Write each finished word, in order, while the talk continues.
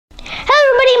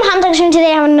Action.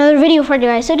 Today I have another video for you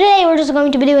guys. So today we're just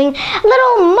going to be doing a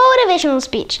little motivational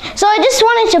speech. So I just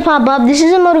wanted to pop up. This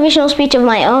is a motivational speech of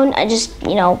my own. I just,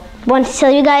 want to tell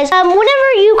you guys,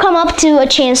 whenever you come up to a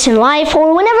chance in life,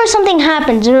 or whenever something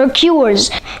happens or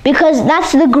occurs, because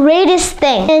that's the greatest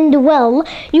thing. And well,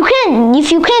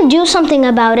 if you can't do something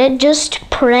about it, just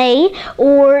pray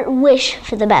or wish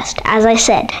for the best, as I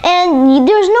said. And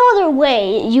there's no other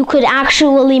way you could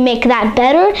actually make that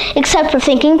better except for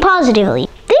thinking positively.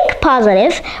 Think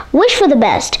positive, wish for the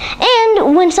best,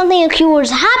 and when something occurs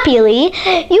happily,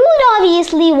 you would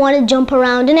obviously want to jump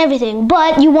around and everything,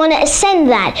 but you want to ascend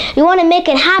that. You want to make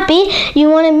it happy, you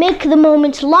want to make the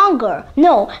moment longer.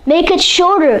 No, make it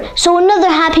shorter, so another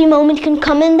happy moment can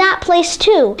come in that place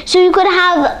too. So you could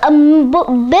have a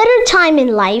better time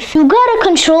in life. You gotta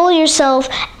control yourself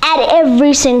at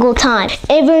every single time.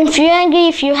 Even if you're angry,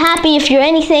 if you're happy, if you're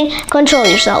anything, control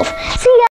yourself. See ya.